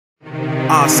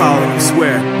I solemnly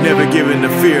swear, never giving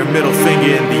the fear, middle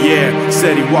finger in the air.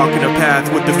 Steady walking a path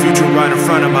with the future right in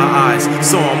front of my eyes.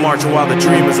 So I'm marching while the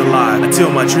dream is alive, until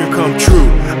my dream come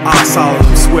true. I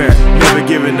solemnly swear, never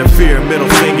giving the fear, middle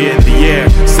finger in the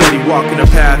air. Steady walking a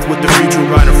path with the future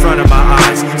right in front of my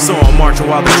eyes. So I'm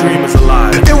marching while the dream is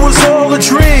alive. It was all a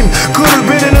dream, could have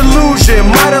been an illusion.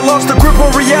 Might have lost the grip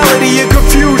on reality and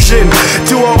confusion.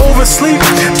 Do I oversleep?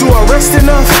 Do I rest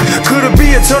enough? Could it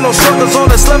be eternal struggles all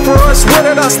that's left for us? Where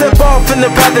did I step off in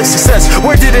the path of success?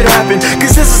 Where did it happen?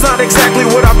 Cause this is not exactly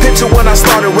what I pictured when I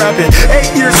started rapping.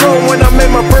 8 years old when I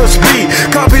made my first beat.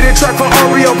 Copied a track from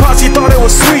REO Posse, thought it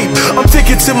was sweet. I'm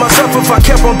thinking to myself, if I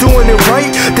kept on doing it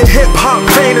right, the hip-hop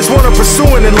vein is what I'm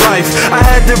pursuing in life. I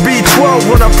had to be 12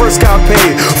 when I first got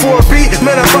paid. For a beat,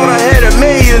 man, I thought I had it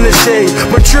made in the shade.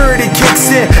 Maturity kicks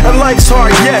in and life's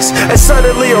hard, yes. And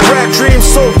suddenly a rap dream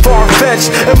so far-fetched.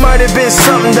 It might have been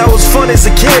something that was fun as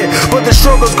a kid, but the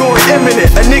struggle's going imminent.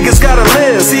 A nigga's gotta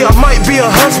live. See, I might be a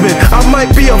husband, I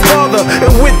might be a father,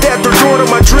 and with that the door to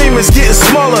my dream is getting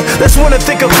smaller. That's when I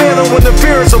think of failing when the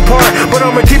fear is apart. But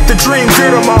I'ma keep the dream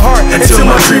dear to my heart until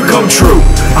my dream come true.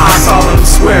 I solemnly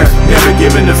swear, never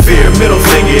giving the fear, middle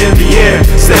finger in the air.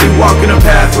 Steady walking a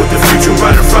path with the future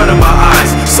right in front of my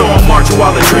eyes. So I'm marching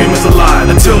while the dream is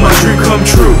alive, until my dream come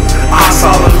true. I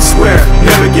solemnly swear,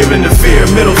 never giving the fear,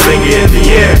 middle finger in the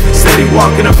air. Steady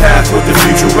walking a path with the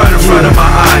future right in front of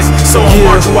my eyes. So I'm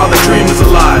marching while the dream is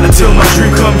alive, until my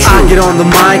dream come true. I get on the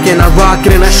mic and I rock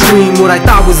it and I scream. What I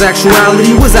thought was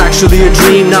actuality was actually a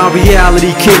dream. Now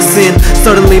reality kicks in,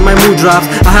 suddenly my mood drops.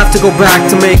 I have to go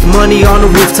back to make money on the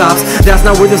rooftops. That's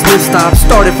not where this live stops,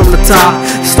 started from the top.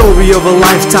 Story of a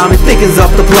lifetime, it thickens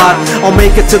up the plot. I'll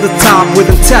make it to the top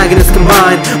with antagonists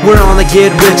combined. We're on the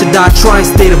get rich and die trying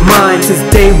state of mind. Since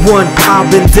day one,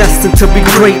 I've been destined to be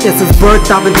great. And since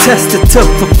birth, I've been tested to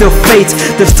fulfill fate.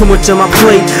 There's too much on my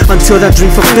plate, until that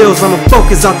dream fulfills. I'ma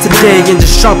focus on today and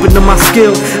just sharpen my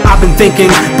skill. I've been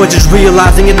thinking, but just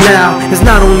realizing it now. It's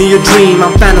not only a dream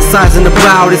I'm fantasizing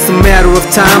about. It's a matter of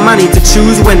time, I need to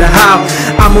choose when and how.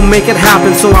 I'ma make it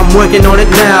happen, so I'm working on it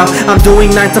now. I'm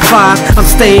doing 9 to 5, I'm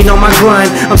staying on my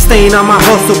grind. I'm staying on my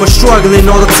hustle, but struggling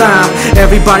all the time.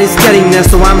 Everybody's getting there,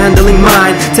 so I'm handling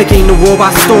mine. Taking the world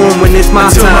by storm when it's my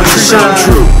time to shine.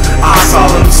 True. I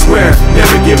solemnly swear,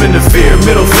 never giving the fear,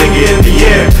 middle finger in the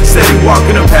air. Steady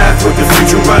walking a path with the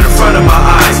future right in front of my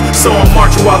eyes. So I'm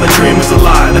marching while the dream is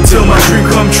alive, until my dream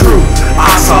come true. I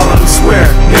solemnly swear,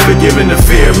 never giving the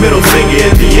fear, middle finger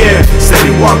in the air. Steady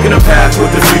walking a path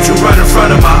with the future right in front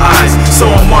of my eyes. So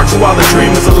I'm marching while the dream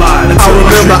is alive, until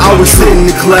my dream come true. I was sitting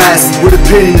in class with a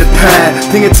pen in the pad,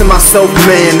 thinking to myself,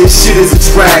 man, this shit is a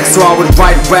drag. So I would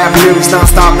write rap lyrics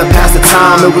non-stop to pass the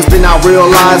time. It was then I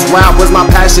realized rap was my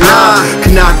passion. I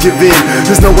could not give in,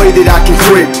 there's no way that I can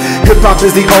quit. Hip-hop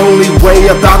is the only way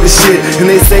about this shit.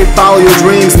 And they say follow your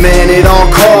dreams, man, at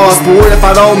all costs. But what if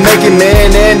I don't make it,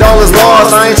 man, and all is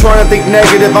lost? I ain't trying to think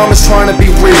negative, I'm just trying to be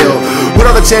real.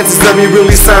 What are the chances of me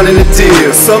really signing a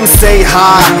deal? Some say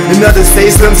high, and others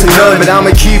say slim to none. But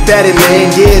I'ma keep at it,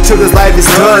 man, yeah, till this life is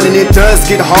done. And it does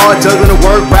get hard, juggling the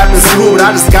work, rapping school. But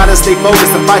I just gotta stay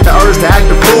focused and fight the urge to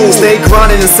act a fool. Stay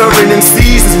grinding and serving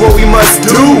MCs is what we must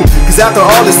do. Cause after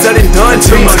all is said and done,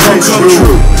 dreams come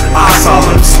true. I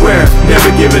solemnly swear,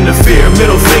 never giving the fear,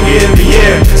 middle finger in the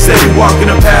air. Steady walking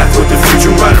a path with the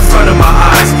future right in front of my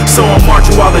eyes. So I'm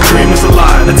marching while the dream is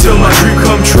alive, until my dream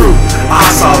come true. I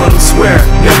solemnly swear,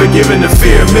 never giving the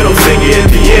fear, middle finger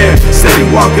in the air. Steady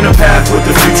walking a path with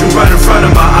the future right in front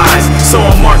of my eyes. So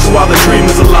I'm marching while the dream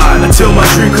is alive, until my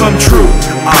dream come true.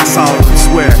 I solemnly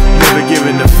swear, never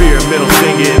giving the fear, middle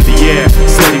finger in the air.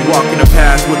 Steady walking a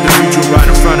path with the future right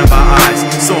in front of my eyes.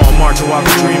 So I'm marching while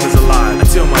the dream is alive,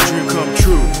 until my dream come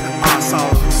true. I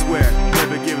solemnly swear,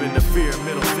 never giving the fear,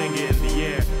 middle finger in the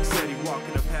air. Steady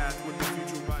walking a path with the